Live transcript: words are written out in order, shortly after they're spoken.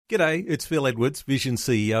G'day, it's Phil Edwards, Vision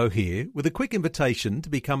CEO here, with a quick invitation to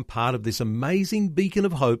become part of this amazing beacon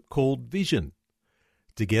of hope called Vision.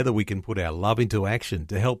 Together we can put our love into action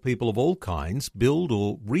to help people of all kinds build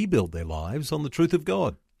or rebuild their lives on the truth of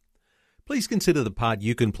God. Please consider the part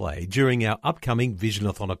you can play during our upcoming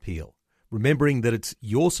Visionathon appeal, remembering that it's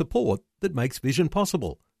your support that makes Vision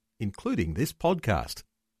possible, including this podcast.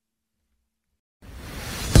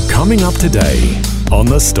 Coming up today on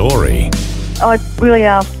The Story. I really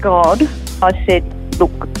asked God. I said,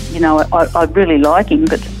 look, I really like him,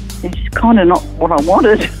 but it's kind of not what I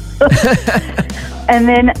wanted.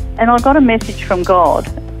 and I got a message from God,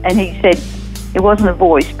 and he said, it wasn't a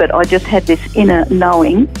voice, but I just had this inner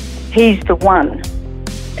knowing, he's the one.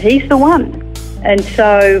 He's the one. And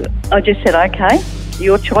so I just said, okay,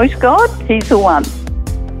 your choice, God, he's the one.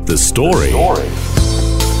 The Story.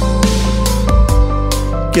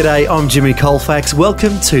 G'day, I'm Jimmy Colfax.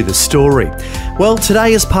 Welcome to The Story. Well,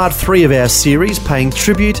 today is part 3 of our series paying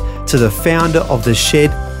tribute to the founder of the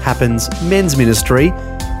Shed Happens Men's Ministry,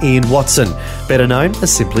 Ian Watson, better known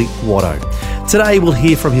as simply Watto. Today we'll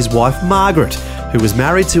hear from his wife Margaret, who was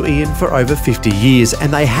married to Ian for over 50 years,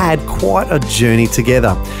 and they had quite a journey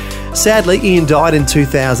together. Sadly, Ian died in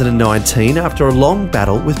 2019 after a long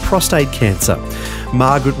battle with prostate cancer.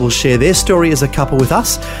 Margaret will share their story as a couple with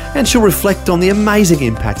us, and she'll reflect on the amazing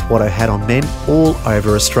impact Watto had on men all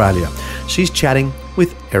over Australia. She's chatting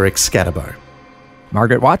with Eric Scatterbo.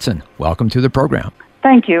 Margaret Watson, welcome to the program.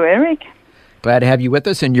 Thank you, Eric. Glad to have you with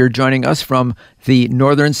us, and you're joining us from the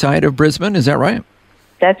northern side of Brisbane, is that right?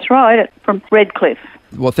 That's right, from Redcliffe.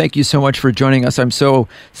 Well, thank you so much for joining us. I'm so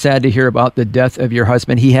sad to hear about the death of your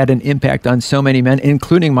husband. He had an impact on so many men,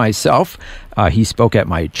 including myself. He spoke at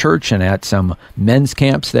my church and at some men's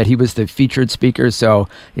camps that he was the featured speaker. So,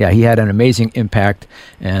 yeah, he had an amazing impact,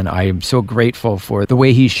 and I am so grateful for the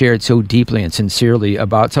way he shared so deeply and sincerely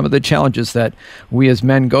about some of the challenges that we as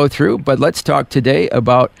men go through. But let's talk today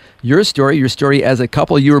about your story as a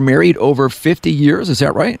couple. You were married over 50 years, is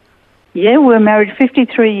that right? Yeah, we were married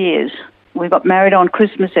 53 years. We got married on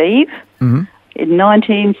Christmas Eve in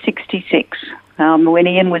 1966 when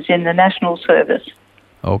Ian was in the National Service.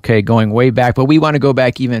 Okay, going way back. But we want to go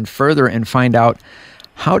back even further and find out,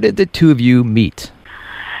 how did the two of you meet?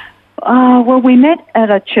 Well, we met at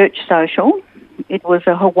a church social. It was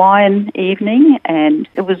a Hawaiian evening, and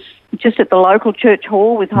it was just at the local church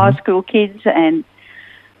hall with high school kids, and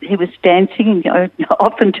he was dancing. I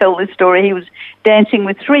often tell this story. He was dancing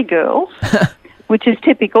with 3 girls, which is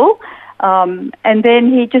typical. And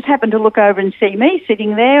then he just happened to look over and see me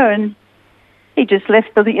sitting there, and he just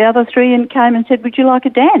left the other 3 and came and said, would you like a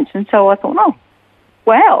dance? And so I thought, oh,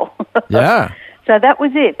 wow. Yeah. So that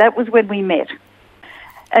was it. That was when we met.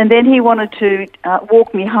 And then he wanted to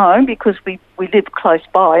walk me home because we lived close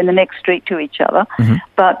by in the next street to each other. Mm-hmm.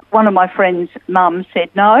 But one of my friend's mum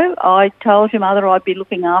said, no, I told your mother I'd be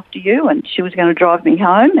looking after you, and she was going to drive me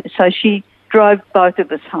home. So she drove both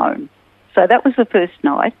of us home. So that was the first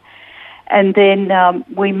night. And then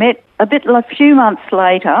we met a few months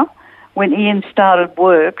later when Ian started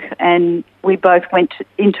work, and we both went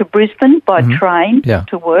into Brisbane by train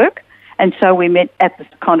to work. And so we met at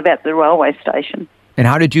the railway station. And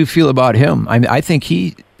how did you feel about him? I think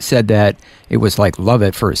he said that it was like love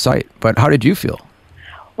at first sight. But how did you feel?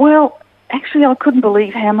 Well, actually, I couldn't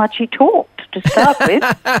believe how much he talked to start with.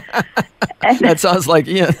 That sounds like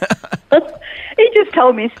Ian. He just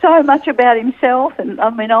told me so much about himself, and I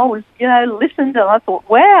was, listened, and I thought,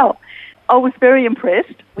 wow, I was very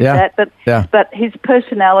impressed with that. But his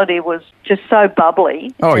personality was just so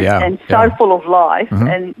bubbly and so full of life,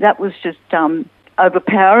 and that was just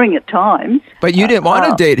overpowering at times. But you didn't want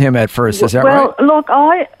to date him at first, is that right? Well, look,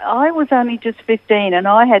 I was only just 15, and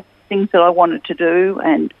I had things that I wanted to do,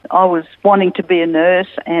 and I was wanting to be a nurse,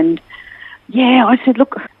 and yeah, I said,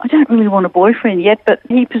 look, I don't really want a boyfriend yet, but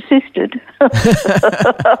he persisted.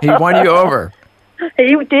 He won you over.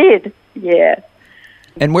 He did, yeah.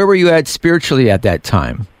 And where were you at spiritually at that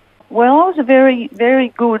time? Well, I was a very, very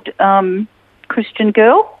good Christian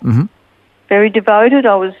girl, very devoted.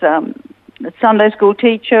 I was a Sunday school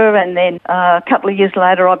teacher, and then a couple of years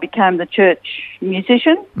later I became the church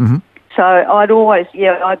musician. So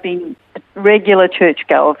I'd been a regular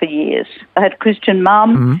churchgoer for years. I had a Christian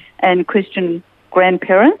mum and Christian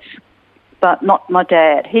grandparents, but not my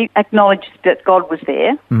dad. He acknowledged that God was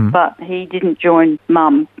there, but he didn't join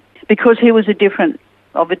mum because he was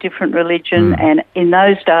of a different religion, and in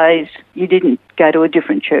those days you didn't go to a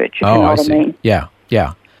different church, if you know what I mean. Yeah.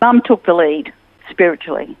 Mum took the lead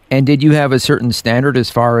spiritually. And did you have a certain standard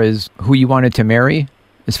as far as who you wanted to marry,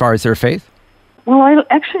 as far as their faith? Well, I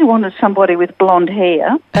actually wanted somebody with blonde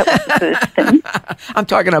hair. That was the first thing. I'm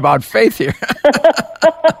talking about faith here.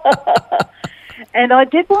 And I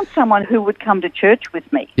did want someone who would come to church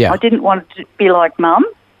with me. Yeah. I didn't want it to be like Mum.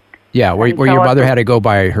 Yeah, where your mother had to go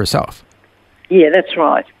by herself. Yeah, that's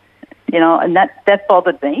right. And that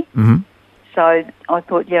bothered me. Mm-hmm. So I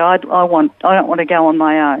thought, I don't want to go on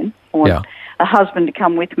my own. I want a husband to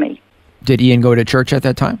come with me. Did Ian go to church at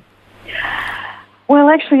that time? Well,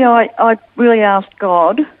 actually, I really asked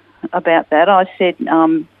God about that. I said,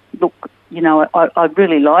 look, I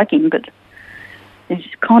really like him, but he's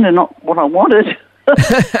kind of not what I wanted.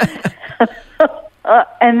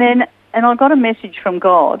 And I got a message from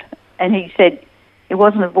God, and he said, it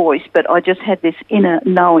wasn't a voice, but I just had this inner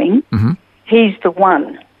knowing, he's the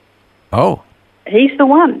one. Oh. He's the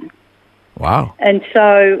one. Wow. And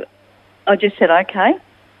so I just said, okay,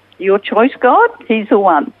 your choice, God, he's the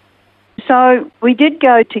one. So we did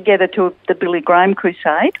go together to the Billy Graham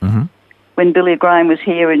crusade when Billy Graham was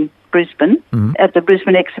here in Brisbane at the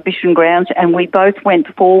Brisbane Exhibition Grounds, and we both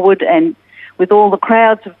went forward and with all the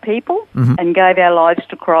crowds of people and gave our lives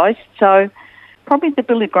to Christ. So probably the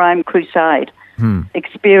Billy Graham crusade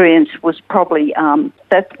experience was probably,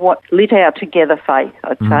 that's what lit our together faith,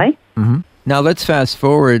 I'd say. Now let's fast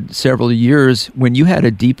forward several years when you had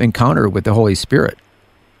a deep encounter with the Holy Spirit.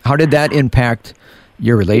 How did that impact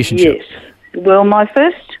your relationship? Yes. Well, my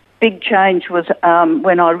first big change was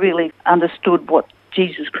when I really understood what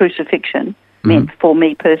Jesus' crucifixion meant for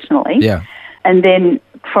me personally. Yeah. And then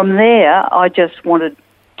from there, I just wanted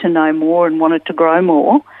to know more and wanted to grow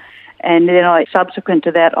more. And then subsequent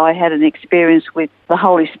to that, I had an experience with the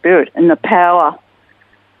Holy Spirit and the power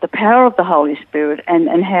of the Holy Spirit,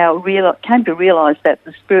 and how came to realise that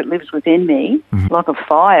the Spirit lives within me, like a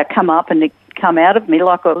fire, come up and come out of me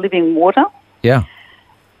like a living water. Yeah.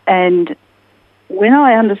 And when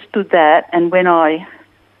I understood that and when I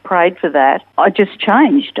prayed for that, I just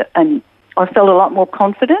changed and I felt a lot more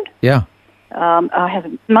confident. Yeah. I have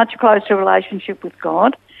a much closer relationship with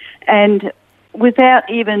God. And without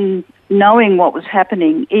even knowing what was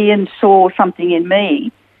happening, Ian saw something in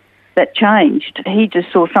me that changed. He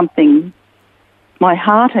just saw something, my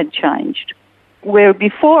heart had changed. Where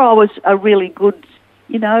before I was a really good,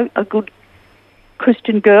 a good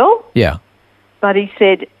Christian girl. Yeah. But he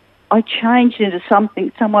said, I changed into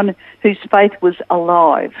someone whose faith was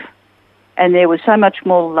alive. And there was so much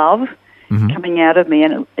more love coming out of me.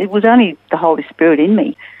 And it was only the Holy Spirit in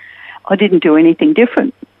me. I didn't do anything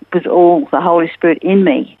different. It was all the Holy Spirit in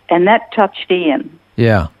me. And that touched Ian.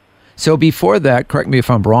 Yeah. So before that, correct me if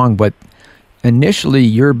I'm wrong, but initially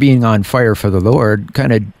your being on fire for the Lord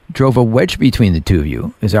kind of drove a wedge between the two of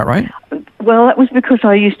you. Is that right? Well, that was because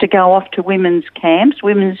I used to go off to women's camps,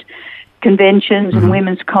 women's conventions and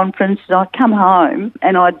women's conferences. I'd come home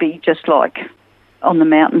and I'd be just like on the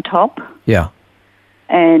mountaintop. Yeah.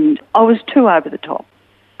 And I was too over the top.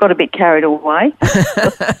 Got a bit carried away.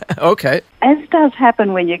 Okay. As does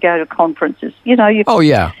happen when you go to conferences. You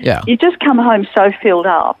just come home so filled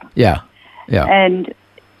up. Yeah, yeah. And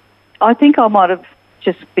I think I might have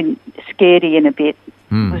just been scared Ian a bit.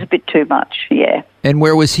 It was a bit too much, yeah. And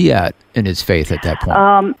where was he at in his faith at that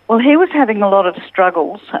point? Well, he was having a lot of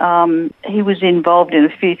struggles. He was involved in a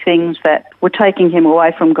few things that were taking him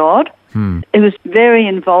away from God. He was very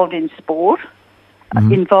involved in sport,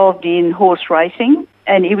 involved in horse racing,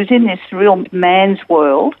 and he was in this real man's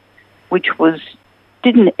world, which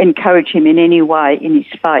didn't encourage him in any way in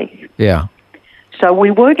his faith. Yeah. So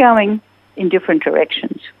we were going in different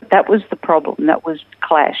directions. That was the problem. That was the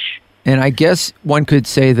clash. And I guess one could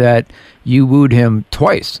say that you wooed him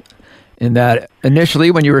twice. In that initially,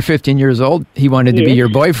 when you were 15 years old, he wanted to be your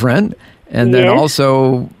boyfriend. And then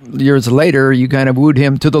also, years later, you kind of wooed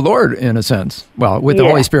him to the Lord, in a sense. Well, with the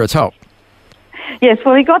Holy Spirit's help. Yes,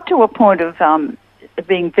 well, he got to a point of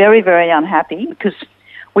being very, very unhappy because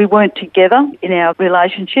we weren't together in our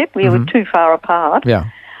relationship. We were too far apart. Yeah.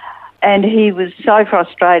 And he was so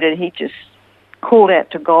frustrated, he just called out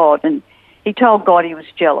to God. And he told God he was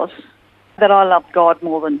jealous, that I loved God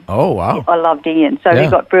more than I loved Ian. So he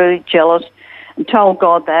got very jealous and told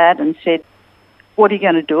God that and said, what are you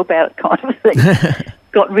going to do about it, kind of thing.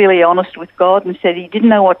 Got really honest with God and said he didn't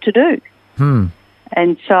know what to do.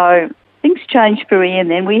 And so things changed for Ian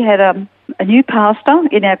then. We had a new pastor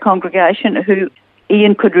in our congregation who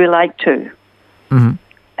Ian could relate to.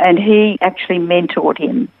 And he actually mentored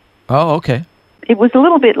him. Oh, okay. It was a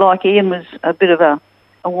little bit like Ian was a bit of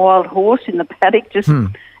a wild horse in the paddock, just,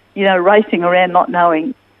 racing around not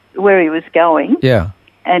knowing where he was going. Yeah.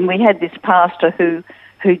 And we had this pastor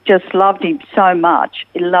who just loved him so much.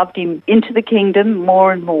 He loved him into the kingdom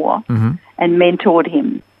more and more and mentored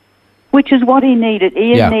him. which is what he needed.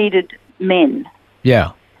 Ian needed men.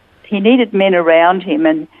 Yeah. He needed men around him,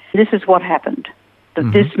 and this is what happened.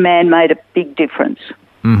 That this man made a big difference.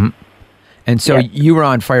 Mm-hmm. And so you were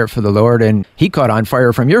on fire for the Lord, and he caught on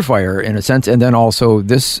fire from your fire, in a sense, and then also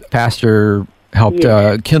this pastor helped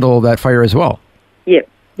kindle that fire as well. Yep.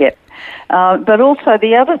 But also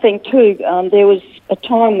the other thing too, there was a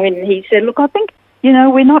time when he said, look, I think,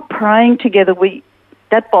 we're not praying together.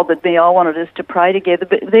 That bothered me. I wanted us to pray together,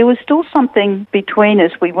 but there was still something between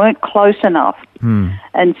us. We weren't close enough.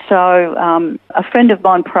 And so a friend of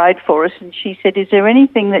mine prayed for us, and she said, is there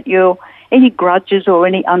anything that any grudges or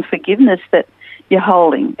any unforgiveness that you're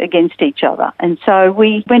holding against each other? And so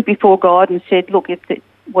we went before God and said, look,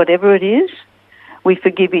 whatever it is, we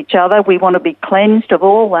forgive each other. We want to be cleansed of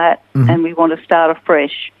all that, and we want to start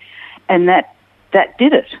afresh. And that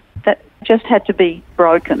did it. That just had to be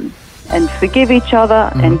broken. And forgive each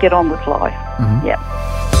other and get on with life. Yeah.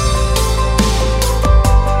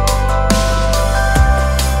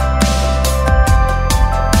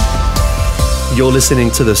 You're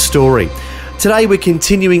listening to The Story. Today we're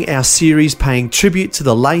continuing our series paying tribute to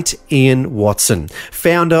the late Ian Watson,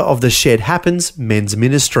 founder of the Shed Happens men's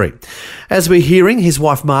ministry. As we're hearing, his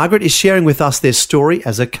wife Margaret is sharing with us their story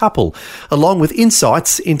as a couple, along with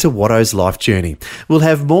insights into Watto's life journey. We'll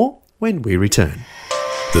have more when we return.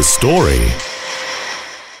 The Story.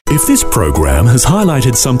 If this program has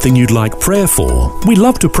highlighted something you'd like prayer for, we'd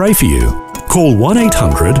love to pray for you. Call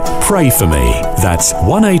 1-800-PRAY-FOR-ME. That's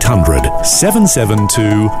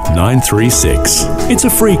 1-800-772-936. It's a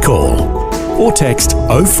free call. Or text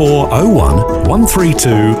 0401 132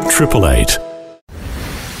 888.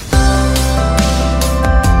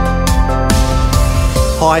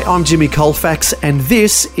 Hi, I'm Jimmy Colfax, and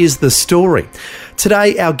this is The Story.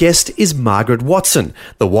 Today, our guest is Margaret Watson,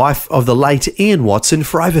 the wife of the late Ian Watson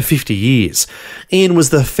for over 50 years. Ian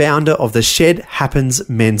was the founder of the Shed Happens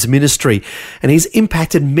men's ministry, and he's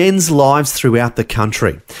impacted men's lives throughout the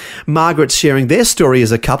country. Margaret's sharing their story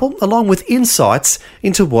as a couple, along with insights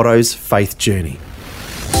into Watto's faith journey.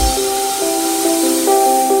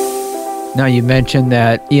 Now, you mentioned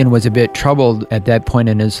that Ian was a bit troubled at that point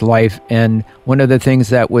in his life, and one of the things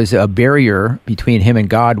that was a barrier between him and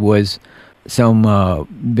God was some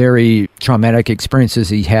very traumatic experiences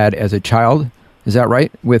he had as a child. Is that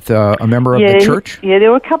right? With a member of the church? Yeah, there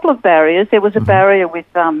were a couple of barriers. There was a barrier with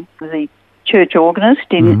the church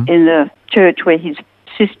organist in the church where his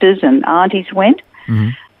sisters and aunties went,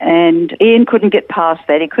 and Ian couldn't get past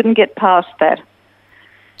that. He couldn't get past that.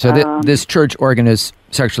 So this church organist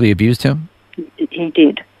sexually abused him? He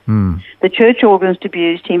did. The church organist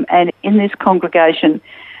abused him, and in this congregation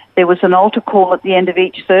there was an altar call at the end of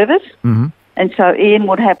each service, and so Ian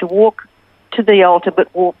would have to walk to the altar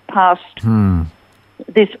but walk past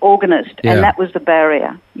this organist, and that was the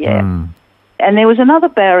barrier, And there was another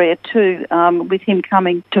barrier too with him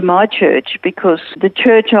coming to my church, because the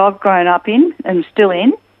church I've grown up in and still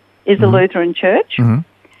in is a Lutheran church.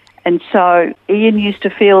 And so Ian used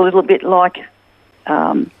to feel a little bit like,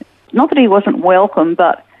 not that he wasn't welcome,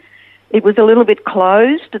 but it was a little bit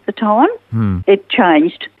closed at the time. It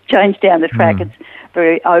changed down the track. It's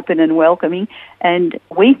very open and welcoming. And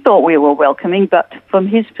we thought we were welcoming, but from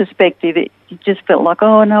his perspective, it just felt like,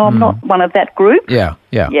 oh, no, I'm not one of that group. Yeah.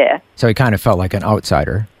 So he kind of felt like an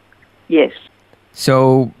outsider. Yes.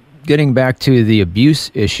 So getting back to the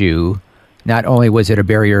abuse issue, not only was it a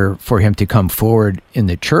barrier for him to come forward in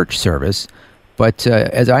the church service, but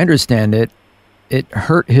as I understand it, it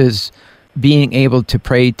hurt his being able to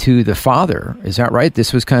pray to the Father. Is that right?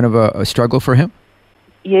 This was kind of a struggle for him?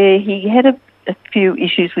 Yeah, he had a few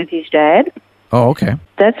issues with his dad. Oh, okay.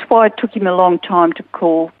 That's why it took him a long time to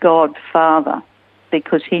call God Father,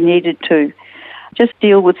 because he needed to just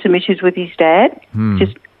deal with some issues with his dad,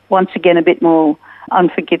 just once again a bit more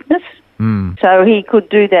unforgiveness. So he could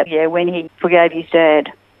do that, when he forgave his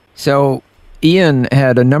dad. So Ian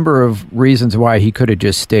had a number of reasons why he could have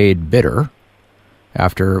just stayed bitter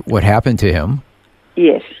after what happened to him.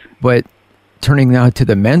 Yes. But turning now to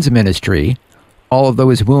the men's ministry, all of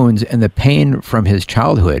those wounds and the pain from his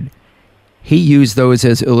childhood, he used those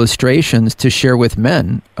as illustrations to share with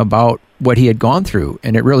men about what he had gone through,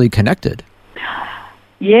 and it really connected.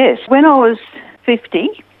 Yes. When I was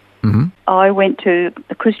 50, I went to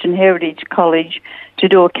the Christian Heritage College to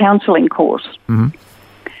do a counselling course.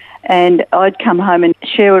 And I'd come home and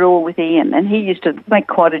share it all with Ian, and he used to make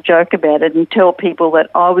quite a joke about it and tell people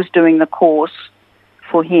that I was doing the course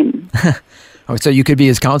for him. Oh, so you could be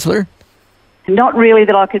his counselor? Not really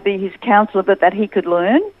that I could be his counsellor, but that he could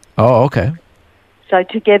learn. Oh, okay. So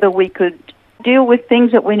together we could deal with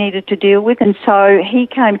things that we needed to deal with, and so he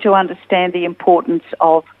came to understand the importance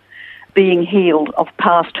of being healed of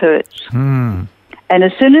past hurts. And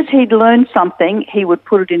as soon as he'd learned something, he would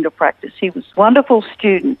put it into practice. He was a wonderful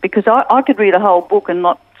student because I could read a whole book and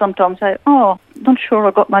not sometimes say, oh, not sure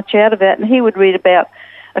I got much out of that. And he would read about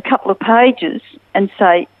a couple of pages and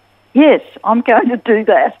say, yes, I'm going to do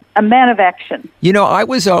that. A man of action. You know, I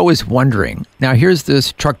was always wondering, now here's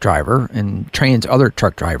this truck driver and trains other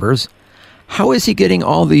truck drivers. How is he getting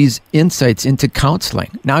all these insights into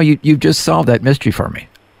counseling? Now you've just solved that mystery for me.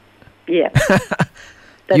 Yeah.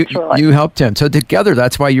 That's right. You helped him. So together,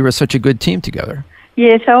 that's why you were such a good team together.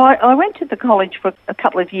 Yeah, so I went to the college for a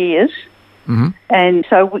couple of years, and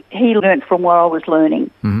so he learnt from what I was learning.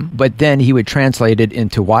 But then he would translate it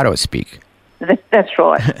into Watto speak. That's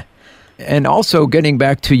right. And also, getting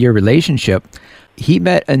back to your relationship, he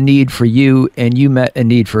met a need for you, and you met a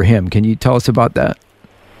need for him. Can you tell us about that?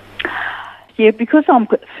 Yeah, because I'm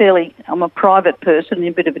a private person,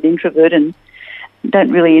 a bit of an introvert, and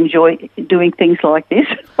don't really enjoy doing things like this.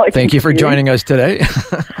 Thank you for joining us today.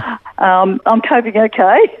 I'm coping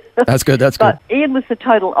okay. That's good, that's good. But Ian was the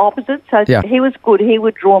total opposite, so he was good. He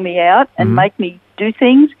would draw me out and make me do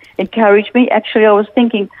things, encourage me. Actually, I was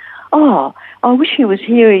thinking, oh, I wish he was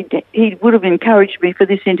here. He would have encouraged me for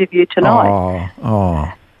this interview tonight.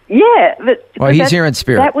 Oh. Yeah. Well, he's here in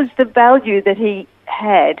spirit. That was the value that he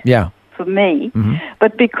had for me.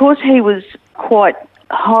 But because he was quite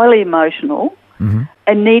highly emotional,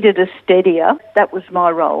 and needed a steadier, that was my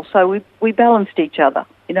role. So we balanced each other.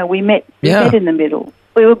 You know, we met in the middle.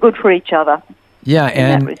 We were good for each other. Yeah,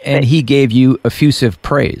 and he gave you effusive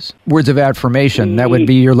praise, words of affirmation. That would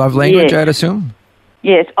be your love language, I'd assume?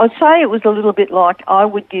 Yes, I'd say it was a little bit like I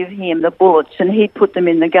would give him the bullets and he'd put them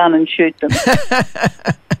in the gun and shoot them.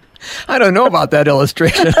 I don't know about that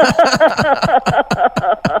illustration.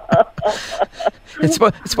 It's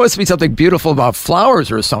supposed to be something beautiful about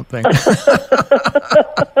flowers or something. I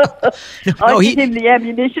give him the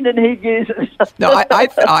ammunition and he'd use it. No,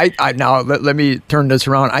 now let me turn this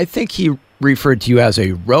around. I think he referred to you as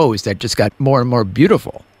a rose that just got more and more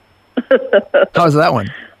beautiful. How's that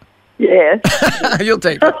one? Yeah. You'll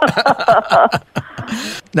take it.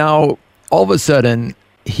 Now, all of a sudden,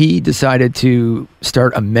 he decided to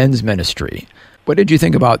start a men's ministry. What did you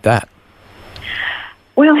think about that?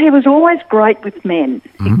 Well, he was always great with men.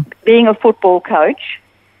 Being a football coach,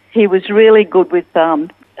 he was really good with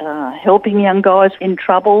helping young guys in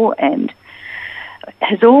trouble and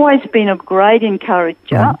has always been a great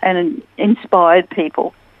encourager and inspired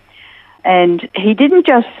people. And he didn't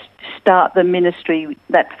just start the ministry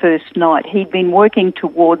that first night. He'd been working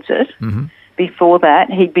towards it. Before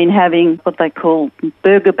that, he'd been having what they call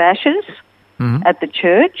burger bashes at the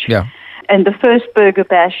church. Yeah. And the first burger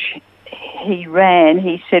bash he ran,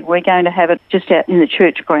 he said, we're going to have it just out in the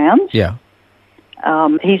church grounds. Yeah.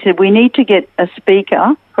 He said, we need to get a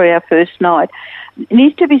speaker for our first night. It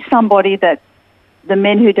needs to be somebody that the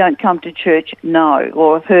men who don't come to church know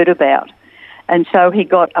or have heard about. And so he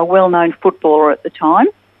got a well-known footballer at the time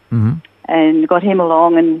and got him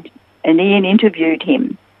along, and Ian interviewed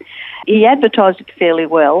him. He advertised it fairly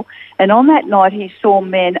well, and on that night he saw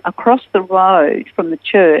men across the road from the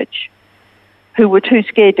church who were too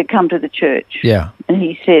scared to come to the church. Yeah. And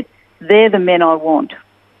he said, they're the men I want.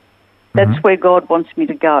 That's where God wants me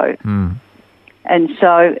to go. And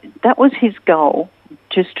so that was his goal,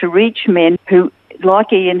 just to reach men who,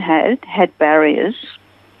 like Ian had barriers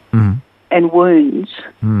and wounds.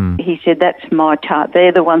 He said, that's my target.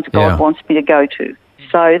 They're the ones God wants me to go to.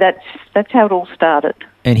 So that's how it all started.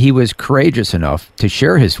 And he was courageous enough to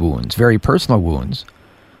share his wounds, very personal wounds,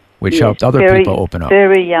 which helped other people open up.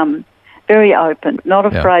 Very open, not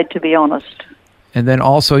afraid to be honest. And then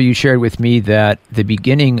also you shared with me that the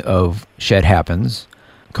beginning of Shed Happens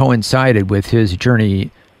coincided with his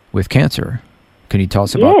journey with cancer. Can you tell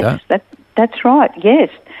us about that? Yes, that's right, yes.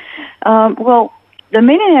 Well, the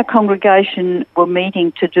men in our congregation were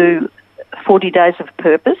meeting to do 40 days of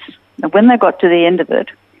purpose. And when they got to the end of it,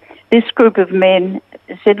 this group of men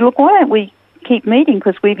said, look, why don't we keep meeting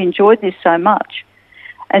because we've enjoyed this so much.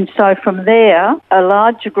 And so from there, a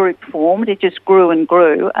larger group formed. It just grew and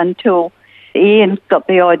grew until Ian got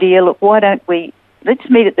the idea, look, why don't let's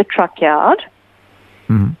meet at the truck yard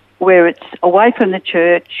where it's away from the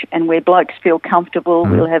church and where blokes feel comfortable.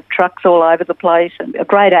 We'll have trucks all over the place and a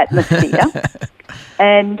great atmosphere.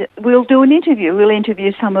 And we'll do an interview. We'll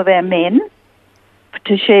interview some of our men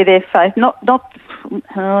to share their faith,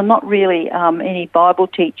 not really any Bible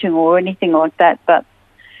teaching or anything like that, but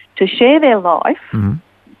to share their life.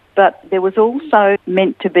 But there was also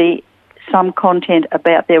meant to be some content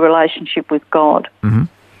about their relationship with God,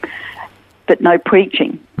 but no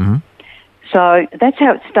preaching. So that's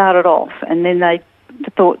how it started off. And then the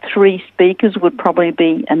thought 3 speakers would probably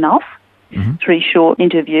be enough, 3 short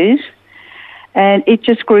interviews, and it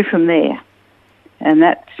just grew from there. And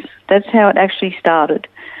that's how it actually started.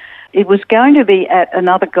 It was going to be at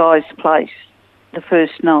another guy's place the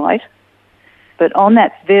first night, but on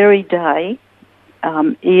that very day,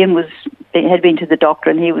 Ian had been to the doctor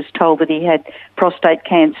and he was told that he had prostate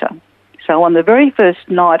cancer. So on the very first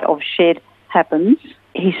night of Shed Happens,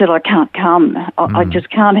 he said, I can't come. I just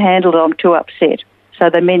can't handle it. I'm too upset. So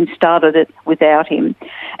the men started it without him.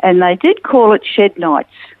 And they did call it Shed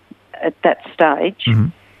Nights at that stage.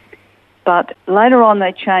 But later on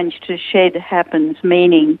they changed to Shed Happens,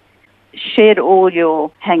 meaning shed all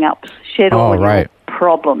your hang-ups, shed all your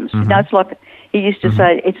problems. You know, it's like, he used to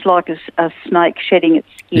say, it's like a snake shedding its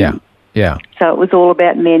skin. Yeah. So it was all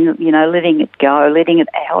about men, you know, letting it go, letting it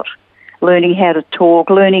out, learning how to talk,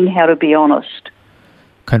 learning how to be honest.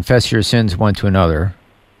 Confess your sins one to another.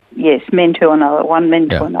 Yes, men to another, one man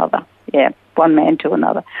to another. Yeah, one man to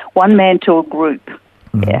another. One man to a group.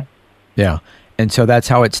 Yeah. And so that's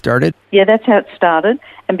how it started? Yeah, that's how it started.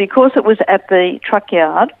 And because it was at the truck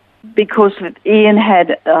yard, because Ian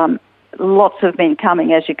had lots of men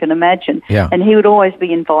coming, as you can imagine, and he would always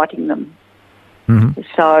be inviting them.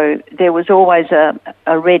 So there was always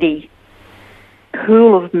a ready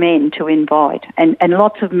pool of men to invite, and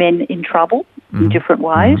lots of men in trouble in different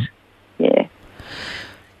ways. Yeah.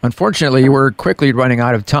 Unfortunately, we're quickly running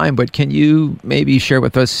out of time, but can you maybe share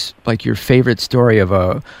with us like your favorite story of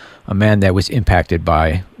a man that was impacted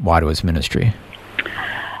by Watto's ministry?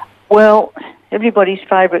 Well, everybody's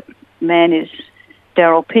favourite man is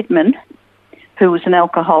Darryl Pittman, who was an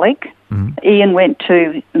alcoholic. Ian went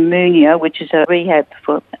to Moonia, which is a rehab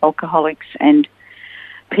for alcoholics and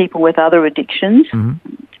people with other addictions.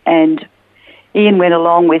 And Ian went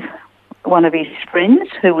along with one of his friends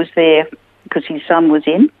who was there because his son was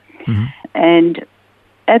in. And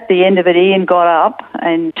at the end of it, Ian got up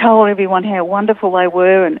and told everyone how wonderful they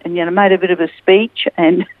were and you know, made a bit of a speech,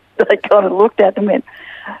 and they kind of looked at him and went,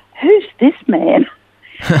 who's this man?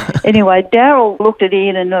 Anyway, Darryl looked at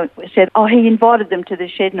Ian and said, oh, he invited them to the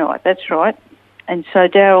shed night, that's right. And so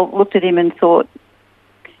Darryl looked at him and thought,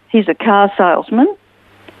 he's a car salesman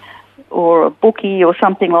or a bookie or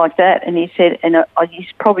something like that. And he said, and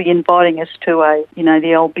he's probably inviting us to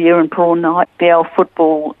the old beer and prawn night, the old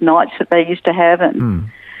football nights that they used to have.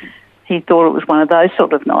 And he thought it was one of those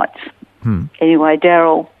sort of nights. Anyway,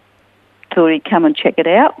 Darryl thought he'd come and check it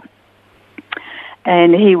out.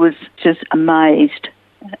 And he was just amazed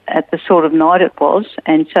at the sort of night it was.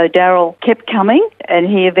 And so Darryl kept coming, and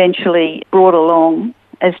he eventually brought along,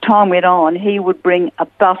 as time went on, he would bring a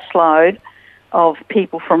busload of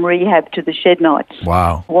people from rehab to the shed nights.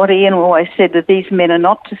 Wow. What Ian always said, that these men are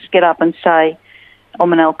not to get up and say,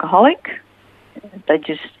 I'm an alcoholic. They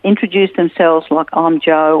just introduce themselves like, I'm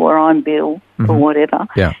Joe or I'm Bill or whatever.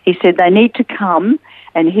 Yeah. He said they need to come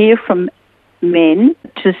and hear from men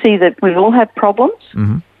to see that we all have problems,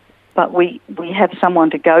 but we have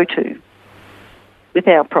someone to go to with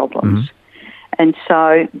our problems. And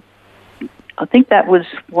so I think that was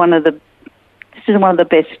this is one of the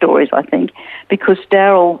best stories, I think, because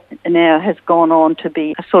Darryl now has gone on to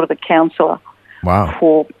be a sort of a counsellor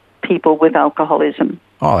for people with alcoholism.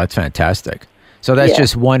 Oh, that's fantastic. So that's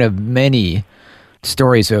just one of many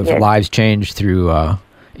stories of lives changed through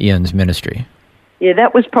Ian's ministry. Yeah,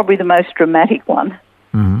 that was probably the most dramatic one.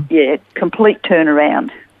 Yeah, complete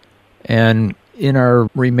turnaround. And in our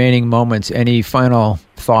remaining moments, any final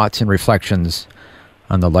thoughts and reflections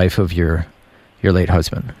on the life of your late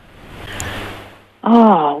husband?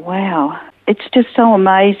 Oh, wow. It's just so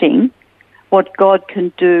amazing what God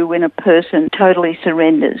can do when a person totally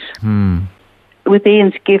surrenders. With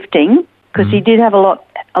Ian's gifting, because he did have a lot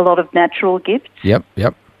of natural gifts. Yep.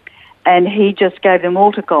 And he just gave them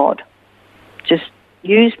all to God. Just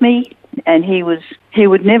use me, and he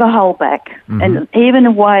would never hold back. And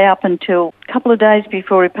even way up until a couple of days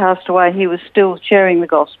before he passed away, he was still sharing the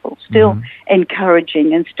gospel, still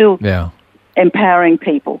encouraging and still empowering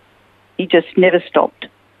people. He just never stopped.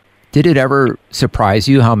 Did it ever surprise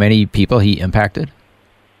you how many people he impacted?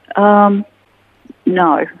 No,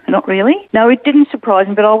 not really. No, it didn't surprise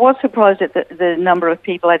me, but I was surprised at the number of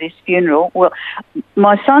people at his funeral. Well,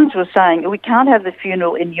 my sons were saying, we can't have the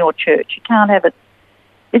funeral in your church. You can't have it.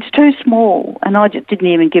 It's too small. And I just didn't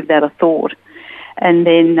even give that a thought. And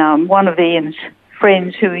then one of Ian's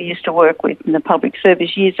friends who he used to work with in the public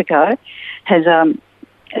service years ago has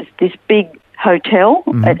this big hotel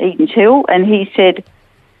at Eaton's Hill, and he said,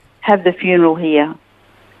 have the funeral here.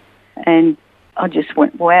 And I just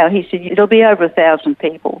went, wow. He said, it'll be over 1,000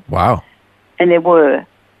 people. Wow. And there were.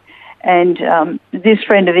 And this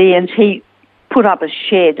friend of Ian's, he put up a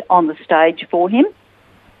shed on the stage for him.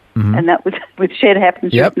 Mm-hmm. And that was with Shed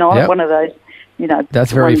Happens written on it, one of those,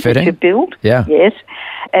 that's very fitting. To build. Yeah. Yes.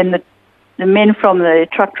 And the men from the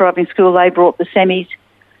truck driving school, they brought the semis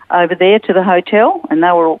over there to the hotel, and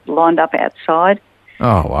they were all lined up outside.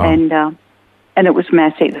 Oh, wow. And it was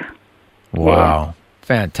massive. Wow. Yeah.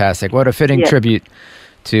 Fantastic. What a fitting tribute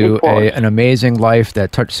to an amazing life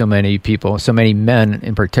that touched so many people, so many men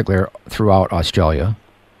in particular throughout Australia.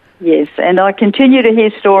 Yes, and I continue to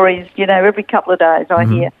hear stories, every couple of days I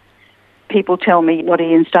hear people tell me what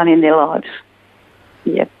Ian's done in their lives.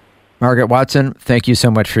 Yeah. Margaret Watson, thank you so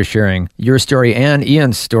much for sharing your story and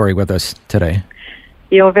Ian's story with us today.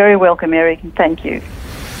 You're very welcome, Eric, and thank you.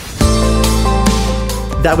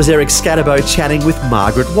 That was Eric Scatterbo chatting with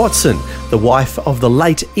Margaret Watson, the wife of the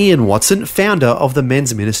late Ian Watson, founder of the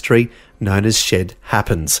men's ministry known as Shed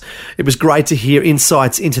Happens. It was great to hear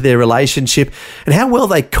insights into their relationship and how well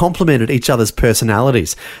they complemented each other's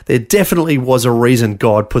personalities. There definitely was a reason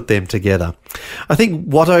God put them together. I think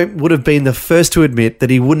Watto would have been the first to admit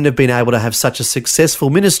that he wouldn't have been able to have such a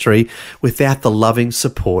successful ministry without the loving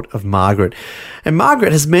support of Margaret. And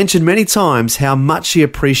Margaret has mentioned many times how much she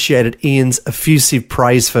appreciated Ian's effusive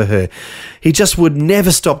praise for her. He just would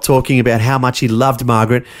never stop talking about how much he loved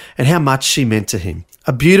Margaret and how much she meant to him.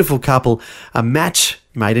 A beautiful couple, a match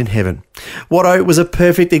made in heaven. Watto was a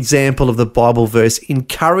perfect example of the Bible verse,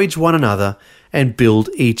 encourage one another and build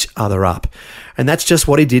each other up. And that's just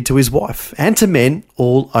what he did to his wife and to men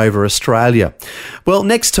all over Australia. Well,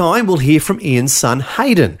 next time we'll hear from Ian's son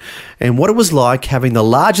Hayden and what it was like having the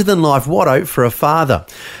larger-than-life Watto for a father.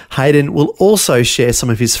 Hayden will also share some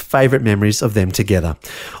of his favourite memories of them together.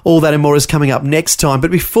 All that and more is coming up next time.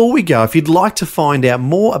 But before we go, if you'd like to find out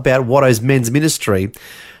more about Watto's men's ministry,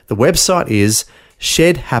 the website is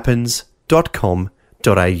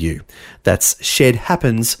shedhappens.com.au. That's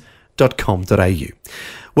shedhappens.com.au.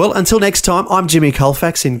 Well, until next time, I'm Jimmy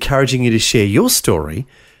Colfax, encouraging you to share your story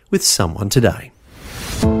with someone today.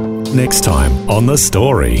 Next time on The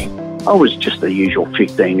Story. I was just the usual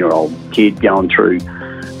 15-year-old kid going through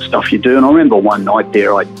stuff you do. And I remember one night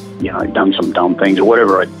there, I'd done some dumb things or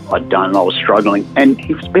whatever I'd done, and I was struggling. And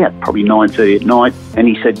it was about probably 9:30 at night, and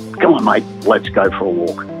he said, "Come on, mate, let's go for a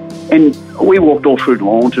walk." And we walked all through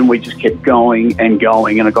Launton. We just kept going, and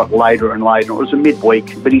it got later and later. It was a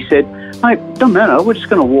midweek, but he said, "Mate, doesn't matter. We're just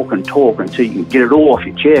going to walk and talk until you can get it all off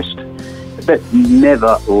your chest." That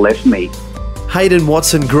never left me. Hayden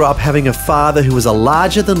Watson grew up having a father who was a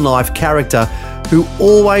larger-than-life character who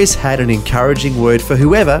always had an encouraging word for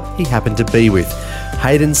whoever he happened to be with.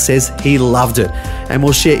 Hayden says he loved it, and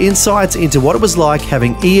will share insights into what it was like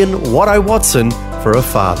having Ian Watto Watson for a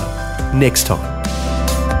father next time.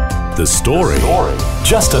 The Story.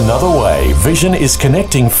 Just another way Vision is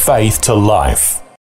connecting faith to life.